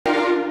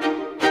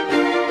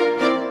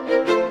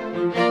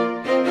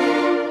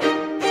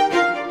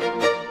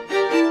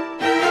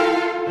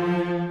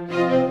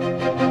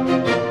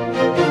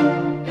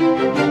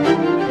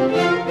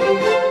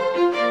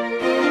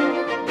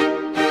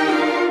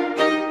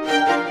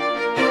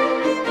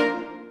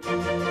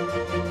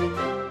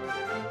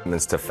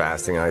compartments to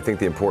fasting. And I think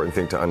the important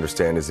thing to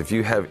understand is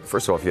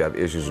first of all, if you have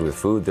issues with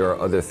food, there are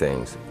other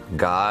things.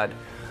 God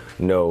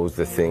knows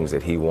the things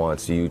that he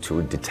wants you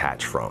to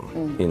detach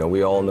from. You know,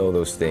 we all know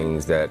those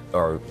things that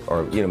are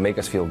make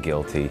us feel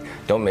guilty,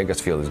 don't make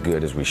us feel as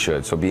good as we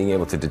should. So being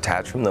able to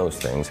detach from those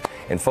things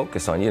and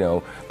focus on,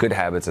 good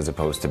habits as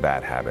opposed to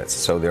bad habits.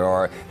 So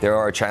there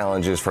are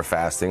challenges for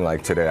fasting.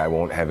 Like today, I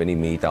won't have any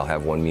meat. I'll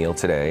have one meal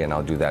today, and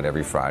I'll do that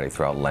every Friday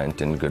throughout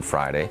Lent and Good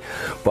Friday.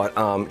 But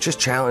just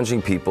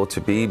challenging people to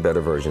be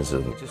better versions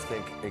of them. I just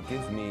think it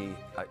gives me,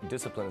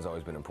 discipline has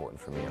always been important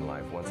for me in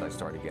life. Once I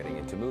started getting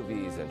into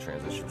movies and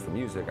transitioned from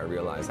music, I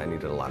realized I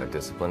needed a lot of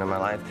discipline in my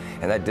life,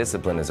 and that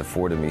discipline has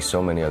afforded me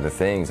so many other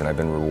things, and I've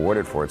been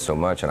rewarded for it so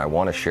much, and I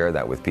want to share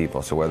that with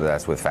people. So whether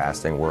that's with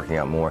fasting, working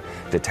out more,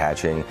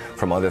 detaching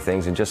from other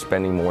things, and just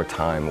spending more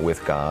time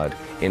with God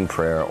in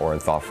prayer or in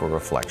thoughtful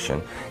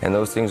reflection, and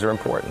those things are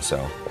important.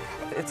 So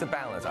it's a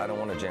balance. I don't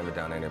want to jam it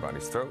down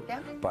anybody's throat,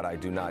 but I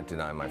do not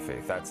deny my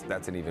faith.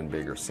 That's an even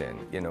bigger sin.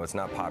 It's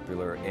not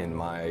popular in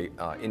my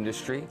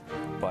industry,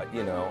 but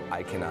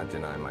I cannot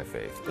deny my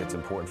faith. It's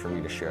important for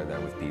me to share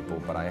that with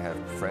people, but I have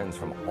friends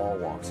from all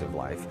walks of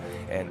life,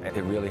 and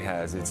it really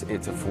has.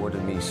 It's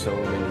afforded me so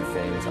many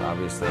things.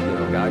 Obviously,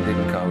 God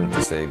didn't come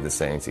to save the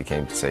saints. He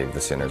came to save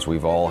the sinners.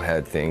 We've all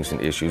had things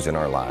and issues in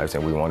our lives,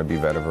 and we want to be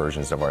better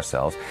versions of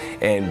ourselves.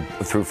 And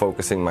through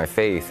focusing my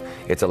faith,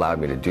 it's allowed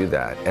me to do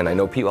that. And I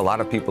know a lot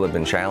of people have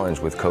been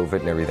challenged with COVID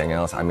and everything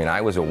else. I mean,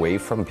 I was away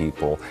from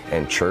people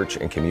and church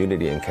and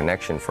community and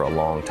connection for a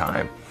long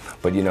time.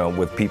 But,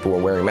 with people who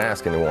are wearing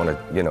masks and they want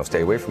to,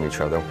 stay away from each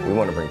other, we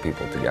want to bring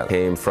people together.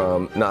 Came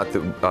from not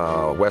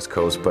the West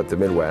Coast, but the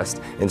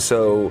Midwest. And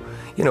so,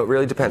 it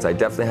really depends. I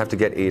definitely have to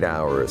get 8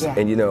 hours. Yeah.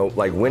 And,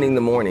 like winning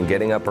the morning,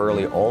 getting up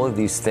early, all of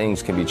these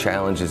things can be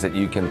challenges that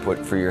you can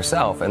put for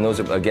yourself. And those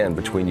are, again,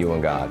 between you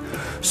and God.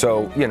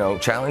 So,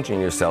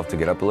 challenging yourself to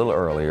get up a little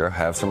earlier,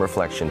 have some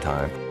reflection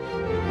time.